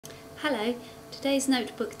Hello, today's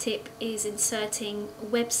notebook tip is inserting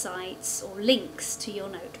websites or links to your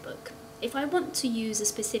notebook. If I want to use a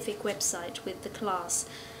specific website with the class,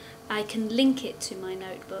 I can link it to my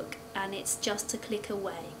notebook and it's just a click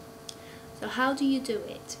away. So how do you do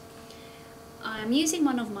it? I'm using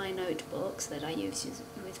one of my notebooks that I use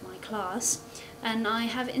with my class, and I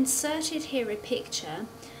have inserted here a picture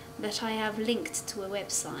that I have linked to a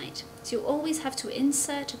website. So you always have to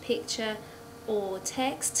insert a picture or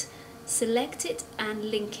text, select it and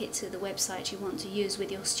link it to the website you want to use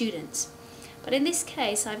with your students. But in this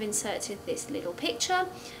case I've inserted this little picture,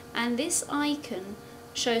 and this icon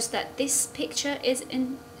shows that this picture is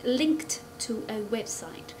linked to a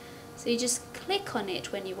website. So you just click on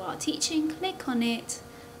it when you are teaching, click on it,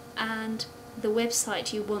 and the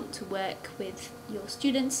website you want to work with your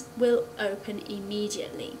students will open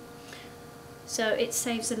immediately. So it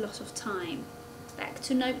saves a lot of time. Back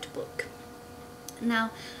to notebook.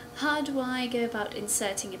 Now, how do I go about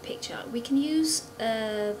inserting a picture? We can use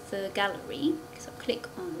the gallery, so click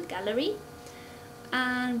on the gallery,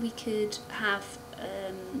 and we could have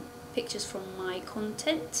pictures from my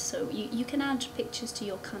content, so you can add pictures to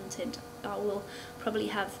your content. I will probably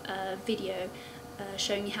have a video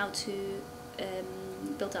showing you how to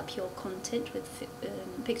build up your content with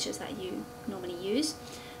pictures that you normally use,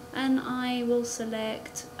 and I will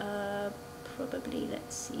select probably,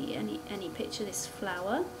 let's see, any picture, this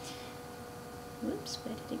flower. Whoops,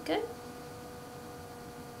 where did it go?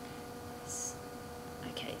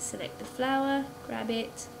 Okay, select the flower, grab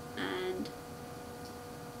it and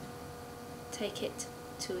take it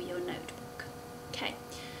to your notebook. Okay,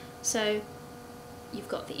 so you've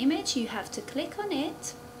got the image, you have to click on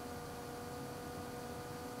it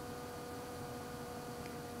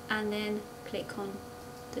and then click on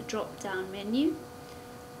the drop down menu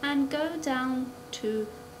and go down to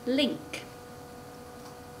link.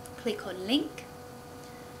 Click on link,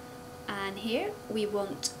 and here we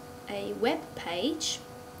want a web page,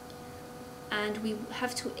 and we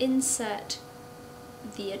have to insert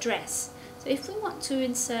the address. So if we want to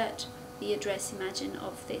insert the address, imagine,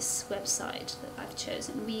 of this website that I've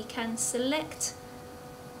chosen, we can select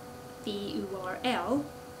the URL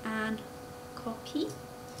and copy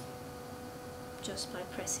just by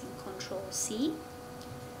pressing Ctrl+C.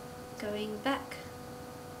 Going back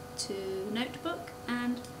to notebook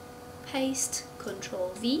and paste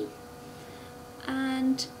Ctrl+V,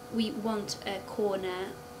 and we want a corner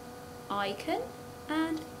icon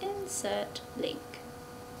and insert link.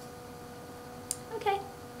 Okay,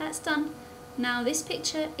 that's done. Now this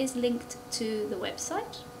picture is linked to the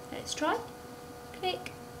website. Let's try.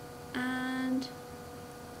 Click, and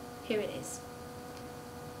here it is.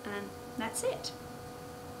 And that's it.